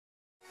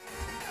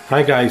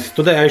Hi guys,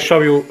 today I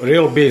show you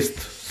real beast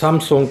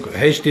Samsung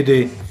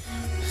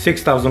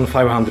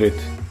ht-d6500.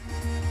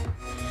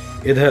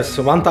 It has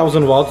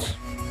 1000 watts.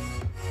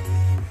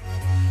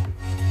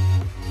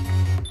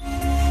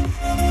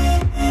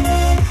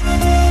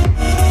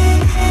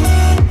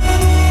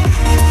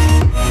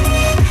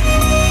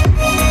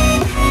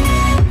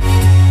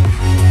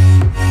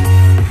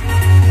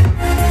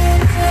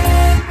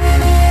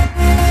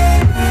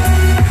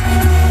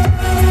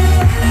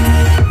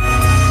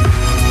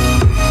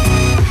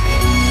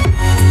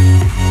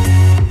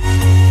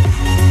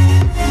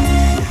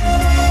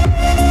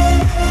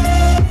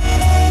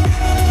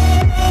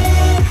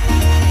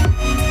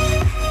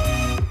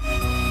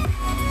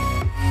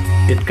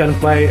 It can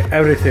play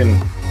everything: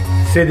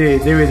 CD,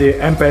 DVD,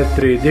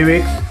 MP3,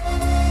 divx,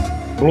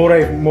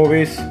 Blu-ray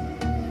movies.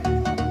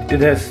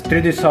 It has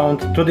 3D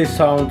sound, 2D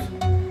sound.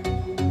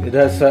 It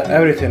has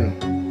everything.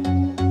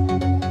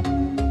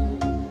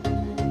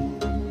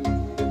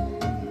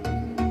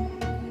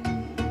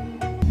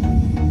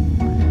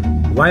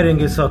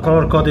 Wiring is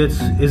color coded,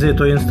 easy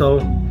to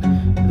install.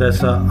 It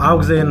has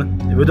aux in,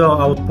 video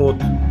output,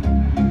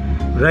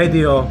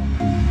 radio,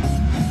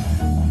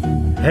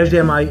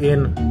 HDMI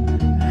in,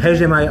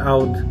 HDMI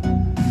out,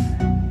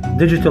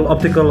 digital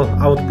optical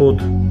output,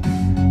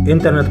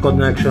 internet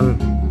connection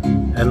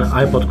and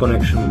iPod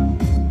connection.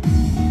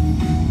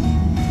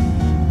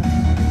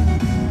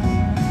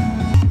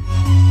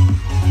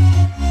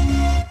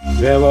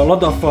 We have a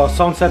lot of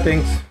sound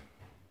settings.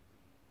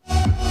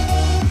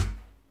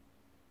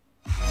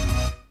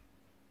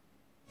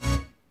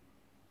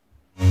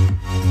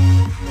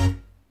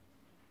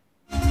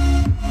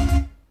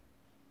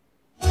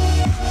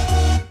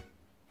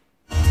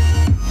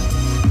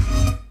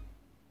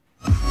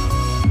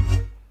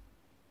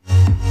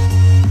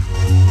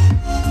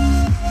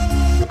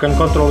 You can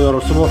control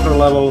your subwoofer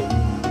level.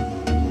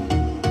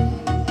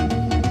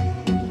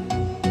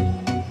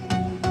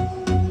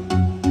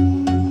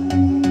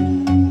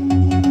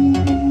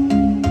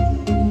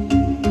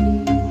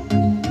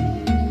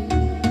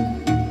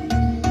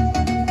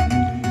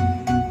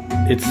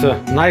 It's a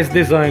nice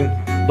design,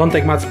 don't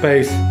take much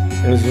space,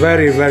 and it's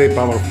very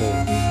powerful.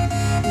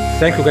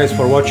 Thank you guys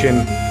for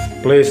watching.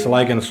 Please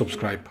like and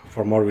subscribe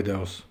for more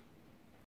videos.